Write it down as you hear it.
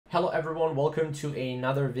Hello everyone, welcome to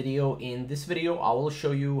another video. In this video, I will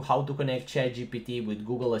show you how to connect ChatGPT with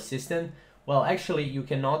Google Assistant. Well, actually, you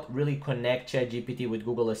cannot really connect ChatGPT with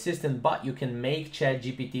Google Assistant, but you can make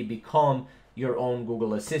ChatGPT become your own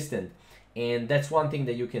Google Assistant. And that's one thing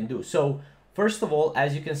that you can do. So first of all,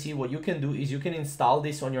 as you can see, what you can do is you can install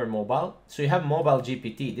this on your mobile. So you have mobile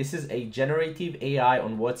GPT. This is a generative AI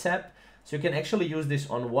on WhatsApp. So you can actually use this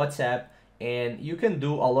on WhatsApp, and you can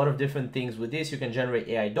do a lot of different things with this. You can generate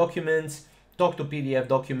AI documents, talk to PDF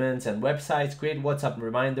documents and websites, create WhatsApp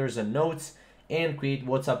reminders and notes, and create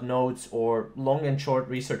WhatsApp notes or long and short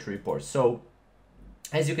research reports. So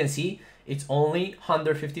as you can see, it's only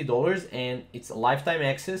 $150 and it's a lifetime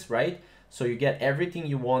access, right? So you get everything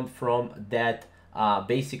you want from that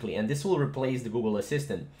basically, and this will replace the Google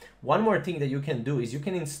Assistant. One more thing that you can do is you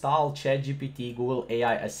can install ChatGPT Google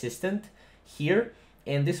AI Assistant here,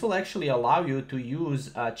 and this will actually allow you to use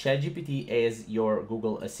ChatGPT as your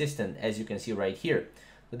Google Assistant, as you can see right here.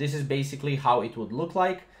 So this is basically how it would look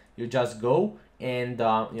like. You just go and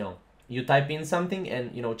you type in something,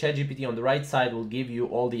 and ChatGPT on the right side will give you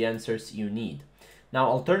all the answers you need. Now,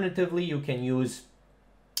 alternatively, you can use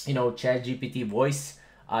ChatGPT voice.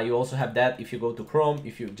 You also have that if you go to Chrome.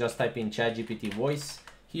 If you just type in ChatGPT voice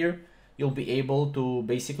here, you'll be able to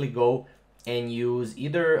basically go and use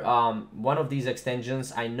either one of these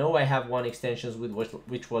extensions. I know I have one extension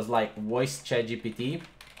which was like voice ChatGPT,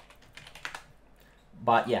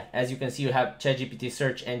 but yeah, as you can see, you have ChatGPT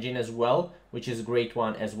search engine as well, which is a great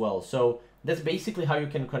one as well. So that's basically how you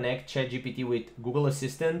can connect ChatGPT with Google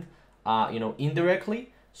Assistant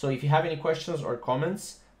indirectly. So if you have any questions or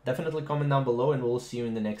comments, definitely comment down below, and we'll see you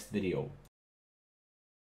in the next video.